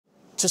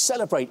To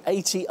celebrate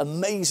 80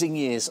 amazing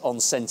years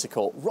on centre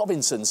court,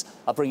 Robinsons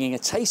are bringing a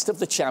taste of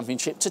the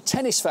championship to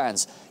tennis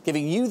fans,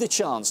 giving you the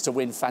chance to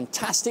win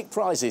fantastic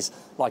prizes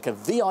like a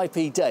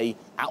VIP day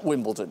at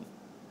Wimbledon.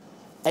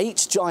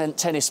 8 giant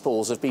tennis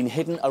balls have been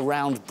hidden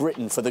around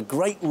Britain for the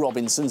Great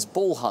Robinsons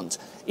Ball Hunt,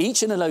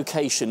 each in a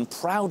location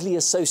proudly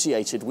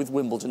associated with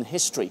Wimbledon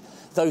history.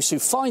 Those who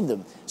find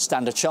them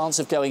stand a chance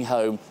of going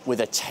home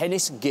with a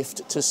tennis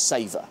gift to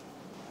savour.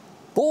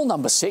 Ball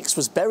number 6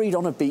 was buried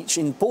on a beach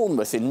in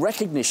Bournemouth in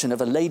recognition of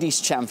a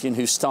ladies' champion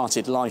who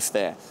started life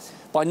there.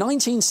 By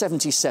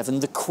 1977,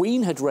 the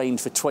Queen had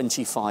reigned for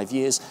 25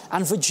 years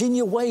and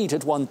Virginia Wade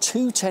had won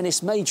 2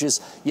 tennis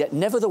majors, yet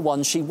never the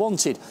one she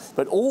wanted.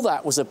 But all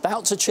that was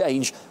about to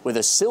change with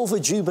a Silver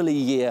Jubilee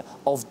year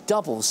of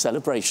double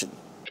celebration.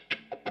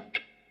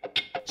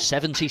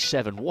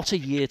 77, what a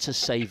year to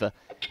savour.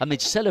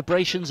 Amid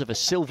celebrations of a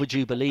Silver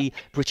Jubilee,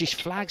 British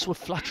flags were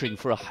fluttering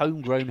for a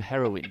homegrown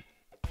heroine.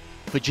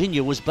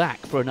 Virginia was back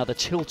for another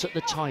tilt at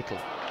the title.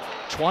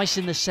 Twice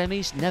in the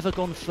semis, never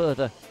gone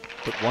further,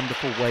 but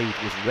Wonderful Wade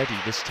was ready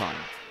this time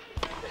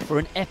for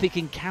an epic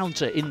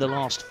encounter in the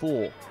last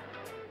 4.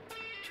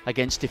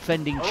 Against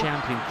defending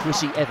champion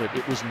Chrissy Evert,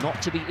 it was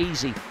not to be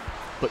easy,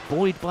 but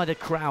buoyed by the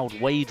crowd,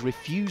 Wade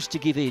refused to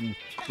give in.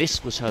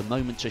 This was her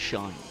moment to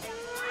shine.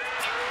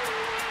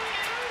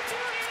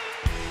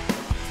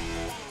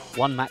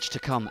 One match to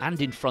come and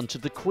in front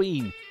of the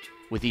Queen.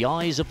 With the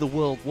eyes of the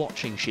world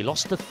watching, she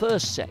lost the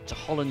first set to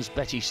Holland's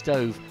Betty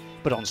Stove,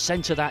 but on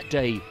centre that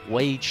day,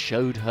 Wade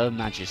showed her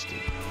majesty.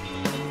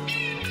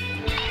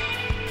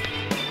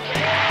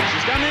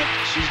 She's done it,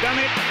 she's done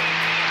it.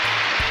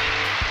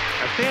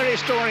 A fairy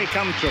story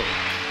come true.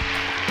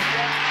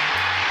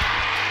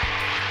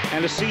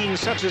 And a scene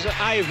such as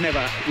I've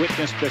never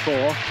witnessed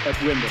before at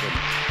Wimbledon.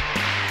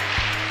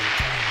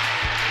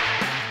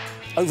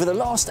 Over the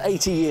last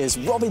 80 years,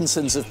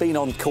 Robinsons have been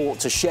on court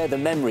to share the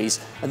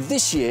memories, and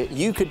this year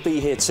you could be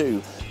here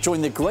too.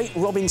 Join the Great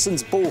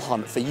Robinsons Ball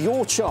Hunt for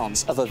your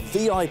chance of a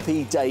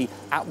VIP day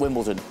at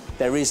Wimbledon.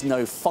 There is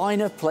no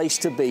finer place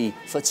to be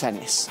for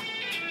tennis.